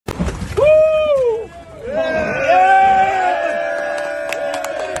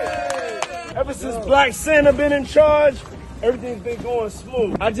Black Santa been in charge, everything's been going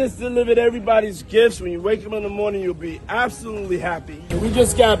smooth. I just delivered everybody's gifts. When you wake up in the morning, you'll be absolutely happy. And we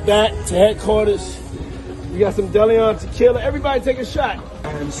just got back to headquarters. We got some Deleon tequila. Everybody take a shot.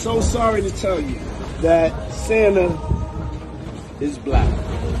 I'm so sorry to tell you that Santa is black.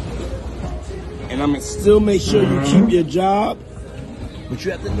 And I'm gonna still make sure you keep your job, but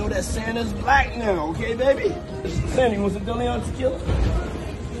you have to know that Santa's black now, okay, baby? Santa, you want some Deleon tequila?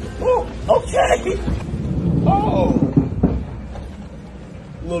 Oh, okay. Oh.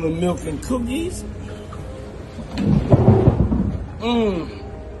 Little milk and cookies.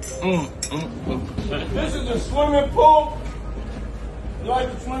 This is the swimming pool. You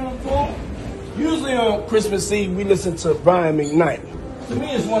like the swimming pool? Usually on Christmas Eve, we listen to Brian McKnight. To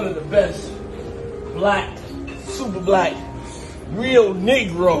me, it's one of the best black, super black, real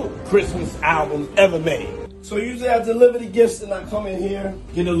Negro Christmas albums ever made. So usually I deliver the gifts and I come in here,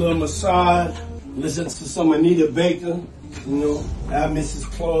 get a little massage, listen to some Anita Baker, you know, have Mrs.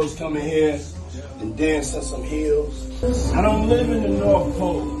 Claus come in here and dance on some heels. I don't live in the North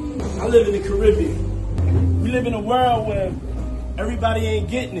Pole. I live in the Caribbean. We live in a world where everybody ain't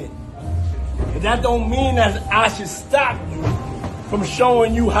getting it. And that don't mean that I should stop you from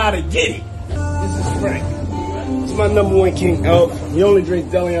showing you how to get it. This is Frank. This is my #1 King Elf. He only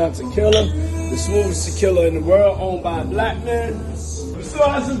drinks Deleon tequila, the smoothest tequila in the world, owned by a black man. We still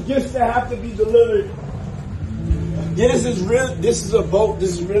have some gifts that have to be delivered. Yeah, this is real. This is a boat.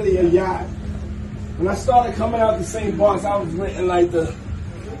 This is really a yacht. When I started coming out the same box, I was renting like the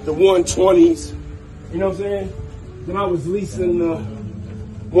 120s. You know what I'm saying? Then I was leasing the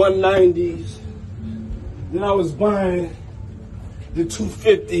 190s. Then I was buying the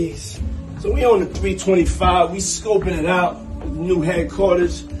 250s. So we on the 325. We scoping it out. New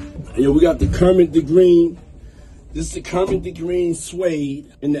headquarters. Yo, we got the Kermit the Green. This is the Kermit the Green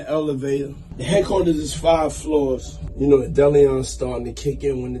suede in the elevator. The headquarters is 5 floors. You know, the Deleon's starting to kick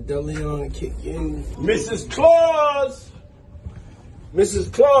in. When the Deleon kick in, Mrs. Claus!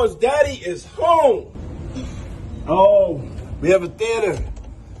 Mrs. Claus, Daddy is home. Oh, we have a theater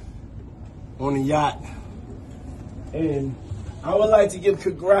on the yacht. And I would like to give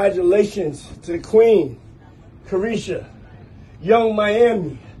congratulations to the Queen, Carisha, Young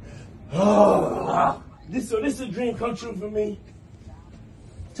Miami. Oh, this is a dream come true for me.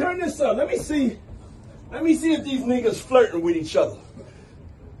 Turn this up. Let me see if these niggas flirting with each other.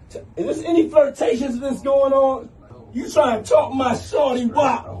 Is there any flirtations that's going on? You trying to talk my shorty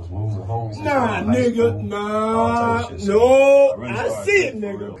wop? Nah, nigga, nah, no, I see it,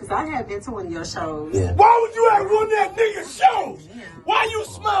 nigga. Cause I have been to one of your shows. Yeah. Why would you have one of that nigga's shows? Yeah. Why you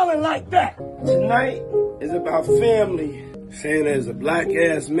smiling like that? Tonight is about family. Santa is a black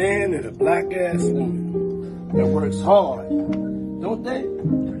ass man and a black ass woman that works hard, don't they?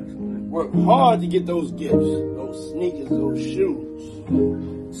 Work hard to get those gifts, those sneakers, those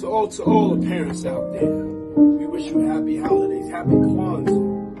shoes. So to all the parents out there, we wish you happy holidays, happy Kwanzaa.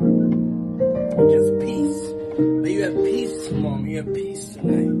 Just peace. May you have peace, Mom. You have peace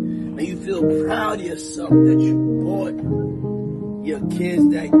tonight. May you feel proud of yourself that you bought your kids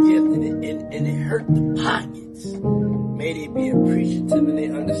that gift and it hurt the pockets. May they be appreciative and they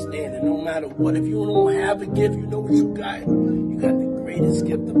understand that no matter what, if you don't have a gift, you know what you got. You got the greatest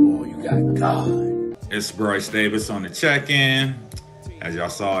gift of all. You got God. It's Bryce Davis on the check-in. As y'all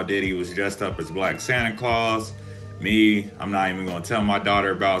saw, Diddy was dressed up as Black Santa Claus. Me, I'm not even gonna tell my daughter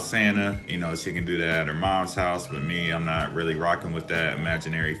about Santa. You know, she can do that at her mom's house, but me, I'm not really rocking with that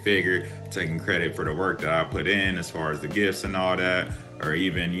imaginary figure, taking credit for the work that I put in as far as the gifts and all that, or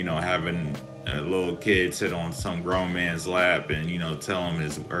even, you know, having a little kid sit on some grown man's lap and, you know, tell him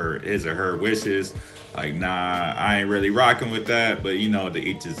his or her wishes. Like, nah, I ain't really rocking with that, but, you know, to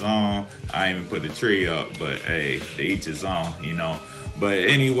each his own. I ain't even put the tree up, but hey, to each his own, you know. But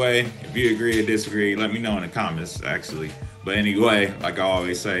anyway, if you agree or disagree, let me know in the comments, actually. But anyway, like I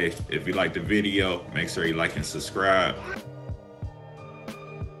always say, if you like the video, make sure you like and subscribe.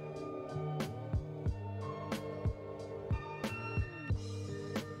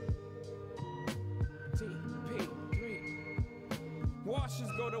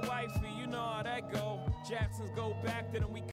 Washers go to wifey, you know how that go. Jacksons go back, then we